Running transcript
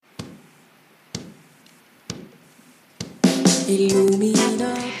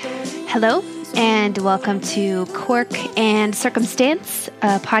Hello, and welcome to Quirk and Circumstance,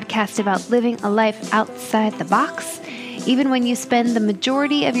 a podcast about living a life outside the box, even when you spend the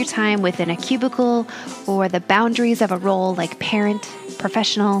majority of your time within a cubicle or the boundaries of a role like parent,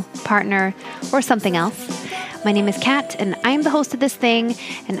 professional, partner, or something else. My name is Kat, and I'm the host of this thing,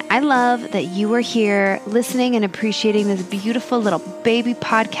 and I love that you are here listening and appreciating this beautiful little baby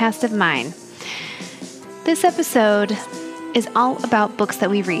podcast of mine. This episode is all about books that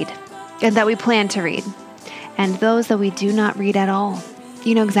we read and that we plan to read, and those that we do not read at all.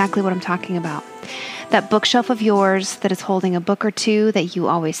 You know exactly what I'm talking about. That bookshelf of yours that is holding a book or two that you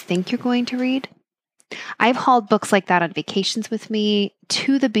always think you're going to read. I've hauled books like that on vacations with me,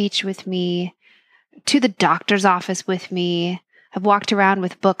 to the beach with me, to the doctor's office with me. I've walked around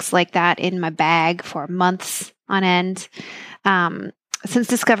with books like that in my bag for months on end. Since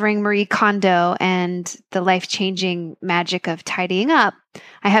discovering Marie Kondo and the life-changing magic of tidying up,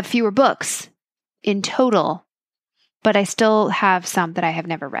 I have fewer books in total, but I still have some that I have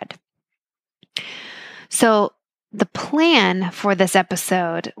never read. So the plan for this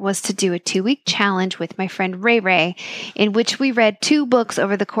episode was to do a 2-week challenge with my friend Ray Ray, in which we read 2 books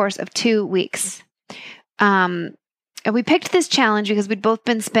over the course of 2 weeks. And we picked this challenge because we'd both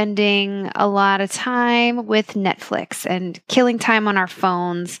been spending a lot of time with Netflix and killing time on our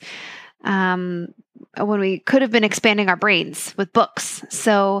phones when we could have been expanding our brains with books.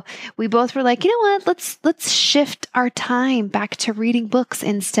 So we both were like, you know what, let's shift our time back to reading books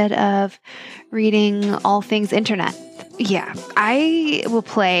instead of reading all things internet. Yeah, I will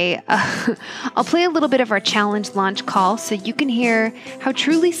play. I'll play a little bit of our challenge launch call so you can hear how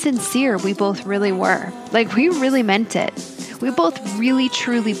truly sincere we both really were. Like, we really meant it. We both really,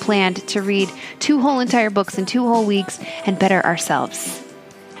 truly planned to read 2 whole entire books in 2 whole weeks and better ourselves.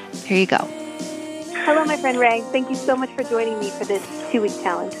 Here you go. Hello, my friend Ray. Thank you so much for joining me for this 2-week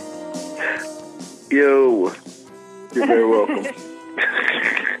challenge. Yo, you're very welcome.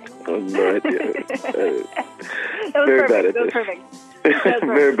 I'm not yet. Very bad at this.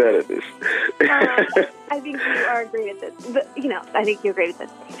 Very bad at this. I think you are great at this. But, I think you're great at this.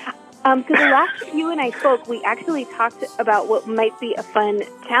 So the last time you and I spoke, we actually talked about what might be a fun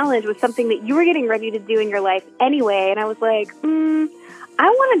challenge with something that you were getting ready to do in your life anyway. And I was like, I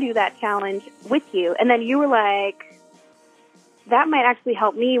want to do that challenge with you. And then you were like, that might actually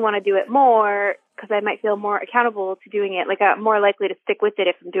help me want to do it more because I might feel more accountable to doing it. Like, I'm more likely to stick with it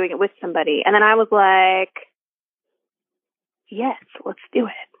if I'm doing it with somebody. And then I was like, yes, let's do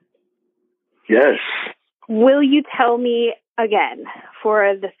it. Yes. Will you tell me again,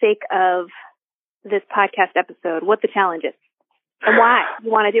 for the sake of this podcast episode, what the challenge is and why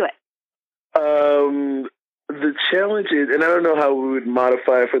you want to do it? The challenge is, and I don't know how we would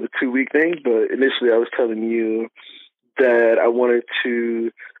modify it for the 2-week thing, but initially I was telling you that I wanted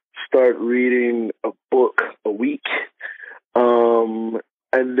to start reading a book a week. And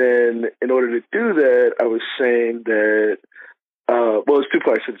then in order to do that, I was saying that, it's 2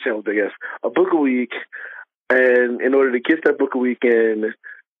 parts to the challenge, I guess. A book a week, and in order to get that book a week in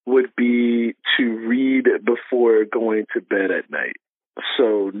would be to read before going to bed at night.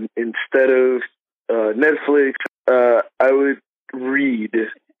 So instead of Netflix, I would read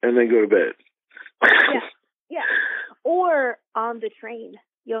and then go to bed. Yeah. Or on the train.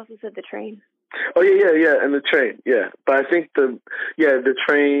 You also said the train. Oh, yeah, and the train, yeah. But I think the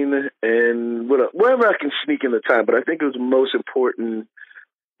train and wherever I can sneak in the time, but I think it was the most important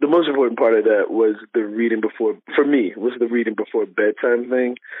part of that was the reading before, for me, was the reading before bedtime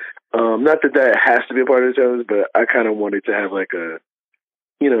thing. Not that has to be a part of the challenge, but I kind of wanted to have like a,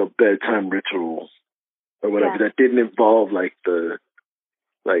 bedtime ritual or whatever that didn't involve like the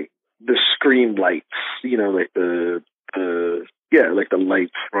screen lights, like the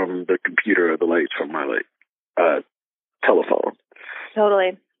lights from the computer or the lights from my telephone.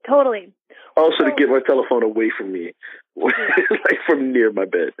 Totally. Also, to get my telephone away from me, like from near my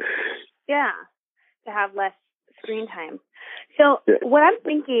bed. Yeah, to have less screen time. So what I'm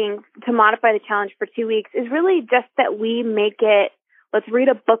thinking to modify the challenge for 2 weeks is really just that we make it, let's read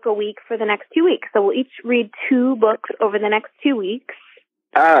a book a week for the next 2 weeks. So we'll each read 2 books over the next 2 weeks.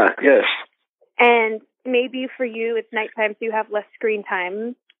 Ah, yes. And maybe for you, it's nighttime, so you have less screen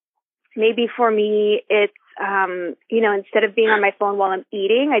time. Maybe for me, it's, instead of being on my phone while I'm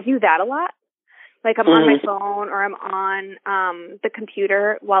eating, I do that a lot. Like, I'm on my phone or I'm on the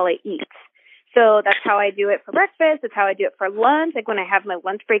computer while I eat. So that's how I do it for breakfast. That's how I do it for lunch. Like, when I have my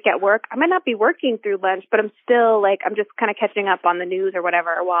lunch break at work, I might not be working through lunch, but I'm still, I'm just kind of catching up on the news or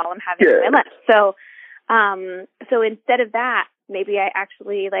whatever while I'm having my lunch. So instead of that, maybe I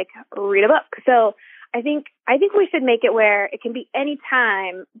actually, read a book. So I think we should make it where it can be any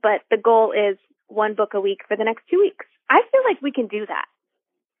time, but the goal is one book a week for the next 2 weeks. I feel like we can do that.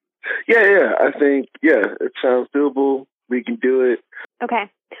 Yeah. I think, it sounds doable. We can do it. Okay.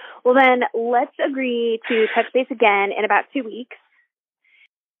 Well, then let's agree to touch base again in about 2 weeks.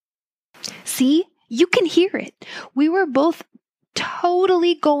 See, you can hear it. We were both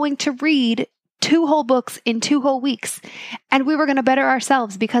totally going to read 2 whole books in 2 whole weeks, and we were going to better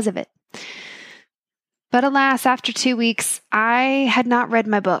ourselves because of it. But alas, after 2 weeks, I had not read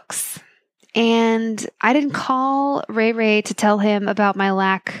my books, and I didn't call Ray to tell him about my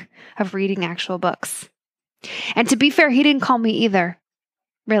lack of reading actual books. And to be fair, he didn't call me either,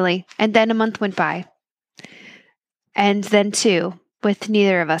 really. And then a month went by, and then 2, with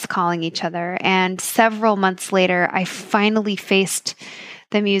neither of us calling each other. And several months later, I finally faced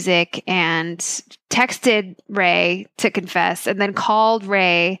the music and texted Ray to confess, and then called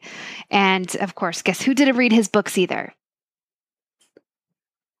Ray. And of course, guess who didn't read his books either?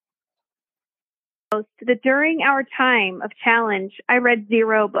 During our time of challenge, I read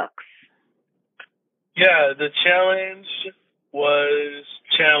 0 books. Yeah, the challenge was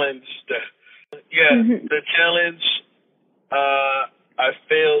challenged. Yeah, the challenge, I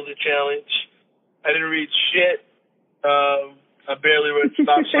failed the challenge. I didn't read shit. I barely read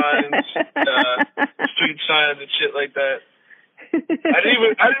stop signs, street signs, and shit like that. I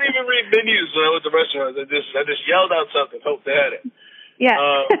didn't even read menus when I went to restaurants. I just yelled out something, hope they had it.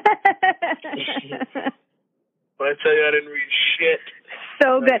 Yeah. When I tell you I didn't read shit.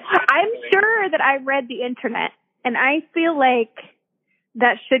 So good. I'm sure that I read the internet, and I feel like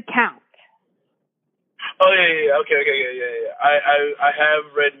that should count. Oh yeah. Okay, yeah. I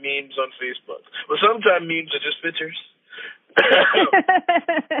have read memes on Facebook. Well, sometimes memes are just pictures.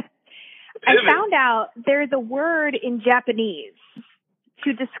 I found out there's a word in Japanese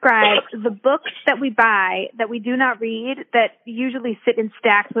to describe the books that we buy that we do not read, that usually sit in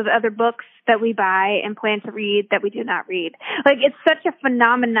stacks with other books that we buy and plan to read that we do not read. Like, it's such a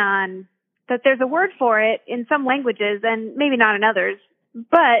phenomenon that there's a word for it in some languages and maybe not in others,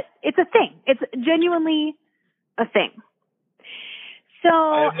 but it's a thing. It's genuinely a thing.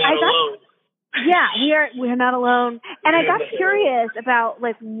 So we're not alone. And I got curious about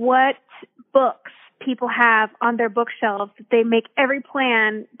like what books people have on their bookshelves that they make every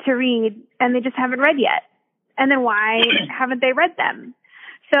plan to read and they just haven't read yet. And then why haven't they read them?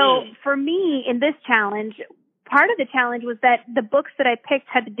 So for me in this challenge, part of the challenge was that the books that I picked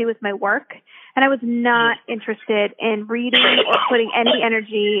had to do with my work, and I was not interested in reading or putting any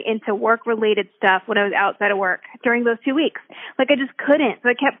energy into work-related stuff when I was outside of work during those 2 weeks. Like, I just couldn't. So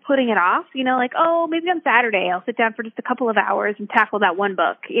I kept putting it off, like, oh, maybe on Saturday I'll sit down for just a couple of hours and tackle that one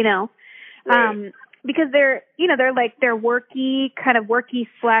book, Right. Because they're worky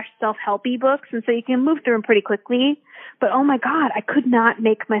 / self-helpy books. And so you can move through them pretty quickly. But oh my God, I could not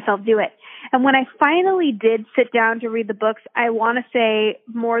make myself do it. And when I finally did sit down to read the books, I want to say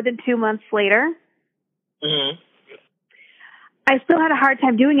more than 2 months later, I still had a hard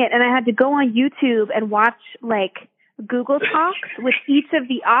time doing it. And I had to go on YouTube and watch like Google Talks with each of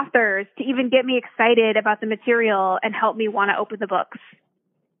the authors to even get me excited about the material and help me want to open the books.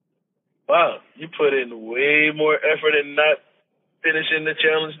 Wow, you put in way more effort in not finishing the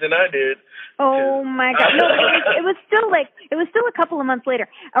challenge than I did. Oh my God! No, it was still a couple of months later,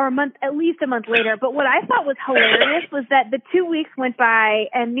 or at least a month later. But what I thought was hilarious was that the 2 weeks went by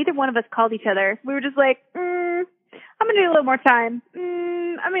and neither one of us called each other. We were just like, I'm gonna need a little more time.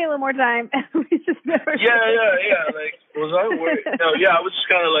 I'm gonna need a little more time. And we just never. Yeah. Like, was I worried? No, yeah, I was just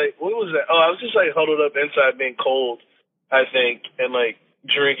kind of like, what was that? Oh, I was just like huddled up inside, being cold, I think, and like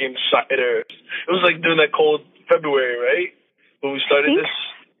drinking cider. It was like during that cold February, right? When we started this.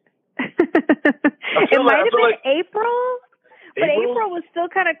 It might have been April, but April was still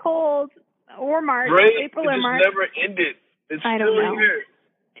kind of cold, or March. Right? April or March. It just never ended. It's I don't know. Here.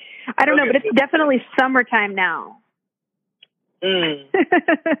 I don't know, but it's definitely summertime now. Okay,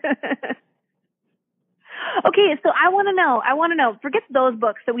 so I want to know, forget those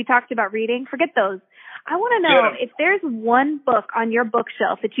books that we talked about reading, forget those. I want to know if there's one book on your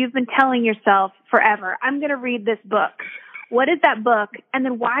bookshelf that you've been telling yourself forever, I'm going to read this book. What is that book? And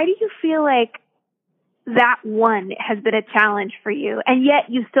then why do you feel like that one has been a challenge for you, and yet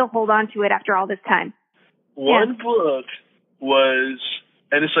you still hold on to it after all this time? One book was,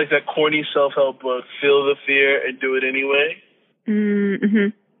 and it's like that corny self-help book, Feel the Fear and Do It Anyway. Mm-hmm.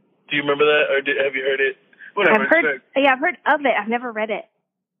 Do you remember that, or have you heard it? Whatever. I've heard of it. I've never read it.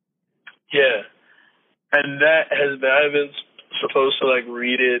 Yeah. And I've been supposed to like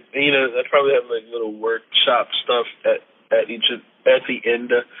read it. And, I probably have like little workshop stuff at each of at the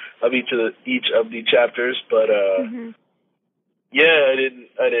end of each of the chapters. But yeah, I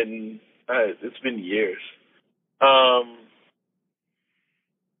didn't. It's been years. And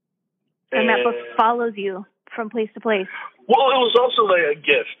that book follows you from place to place. Well, it was also like a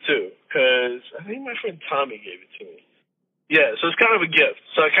gift too, because I think my friend Tommy gave it to me. Yeah, so it's kind of a gift.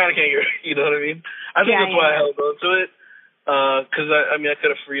 So I kind of can't get, you know what I mean? I think that's why I held on to it, because I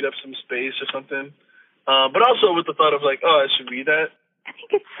could have freed up some space or something. But also with the thought of like, oh, I should read that. I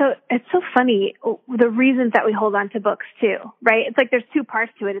think it's so funny, the reasons that we hold on to books too, right? It's like there's two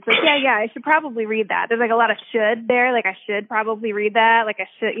parts to it. It's like, yeah, I should probably read that. There's like a lot of should there, like I should probably read that, like I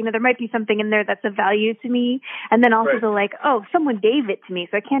should, there might be something in there that's of value to me. And then also the like, oh, someone gave it to me,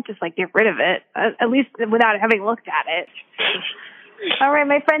 so I can't just like get rid of it, at least without having looked at it. All right,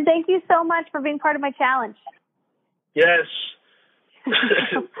 my friend, thank you so much for being part of my challenge. Yes.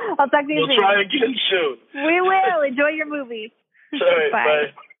 I'll talk to you soon. We'll try again soon. We will. Enjoy your movie. All right,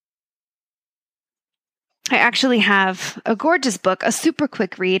 bye. I actually have a gorgeous book, a super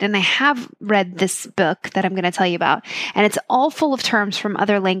quick read, and I have read this book that I'm going to tell you about. And it's all full of terms from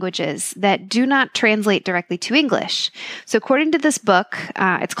other languages that do not translate directly to English. So according to this book,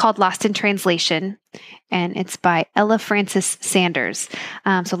 it's called Lost in Translation, and it's by Ella Francis Sanders.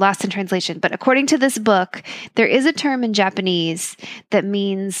 So Lost in Translation. But according to this book, there is a term in Japanese that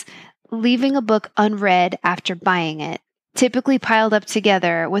means leaving a book unread after buying it, typically piled up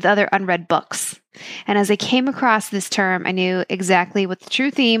together with other unread books. And as I came across this term, I knew exactly what the true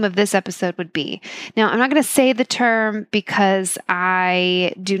theme of this episode would be. Now, I'm not going to say the term because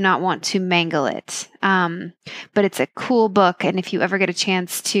I do not want to mangle it. But it's a cool book. And if you ever get a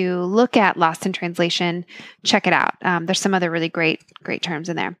chance to look at Lost in Translation, check it out. There's some other really great terms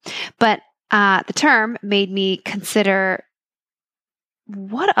in there. But the term made me consider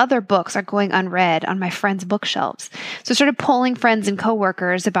what other books are going unread on my friends' bookshelves. So I started polling friends and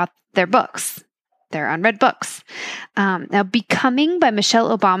coworkers about their books, their unread books. Now, Becoming by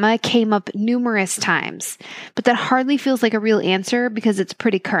Michelle Obama came up numerous times, but that hardly feels like a real answer because it's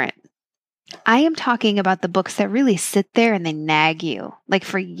pretty current. I am talking about the books that really sit there and they nag you, like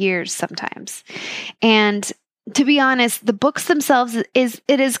for years sometimes. And to be honest, the books themselves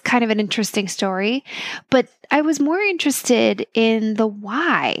is kind of an interesting story, but I was more interested in the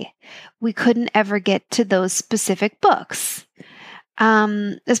why we couldn't ever get to those specific books.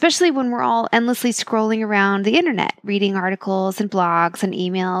 Especially when we're all endlessly scrolling around the internet, reading articles and blogs and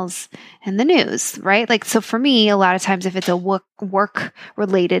emails and the news, right? Like, so for me, a lot of times if it's a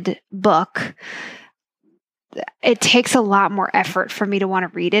work-related book, it takes a lot more effort for me to want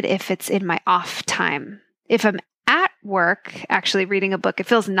to read it if it's in my off time. If I'm at work actually reading a book, it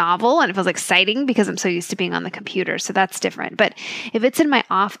feels novel and it feels exciting because I'm so used to being on the computer. So that's different. But if it's in my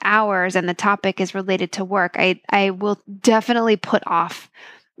off hours and the topic is related to work, I will definitely put off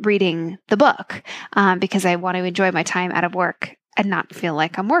reading the book because I want to enjoy my time out of work and not feel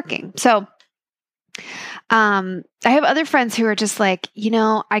like I'm working. So I have other friends who are just like,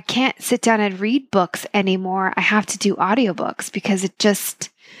 I can't sit down and read books anymore. I have to do audiobooks because it just,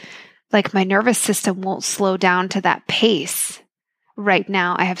 like, my nervous system won't slow down to that pace right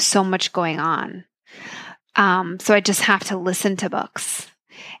now. I have so much going on. So I just have to listen to books.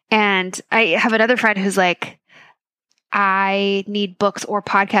 And I have another friend who's like, I need books or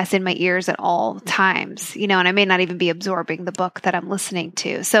podcasts in my ears at all times, and I may not even be absorbing the book that I'm listening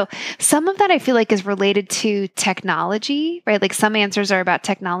to. So some of that I feel like is related to technology, right? Like some answers are about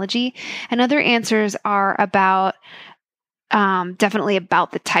technology and other answers are about definitely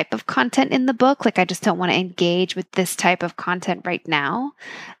about the type of content in the book. Like I just don't want to engage with this type of content right now.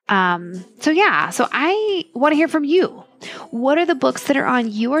 So I want to hear from you. What are the books that are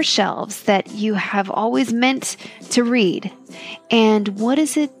on your shelves that you have always meant to read? And what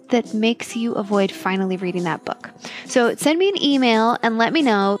is it that makes you avoid finally reading that book? So send me an email and let me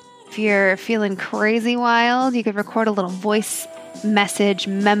know. If you're feeling crazy wild, you could record a little voice message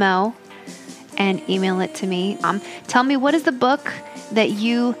memo and email it to me. Tell me, what is the book that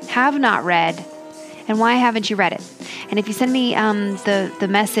you have not read and why haven't you read it? And if you send me the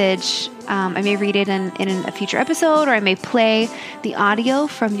message, I may read it in a future episode, or I may play the audio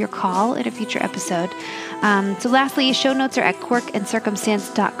from your call in a future episode. So lastly, show notes are at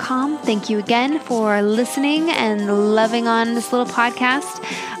quirkandcircumstance.com. Thank you again for listening and loving on this little podcast.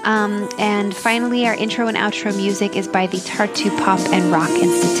 And finally, our intro and outro music is by the Tartu Pop and Rock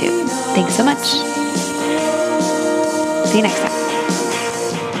Institute. Thanks so much. See you next time.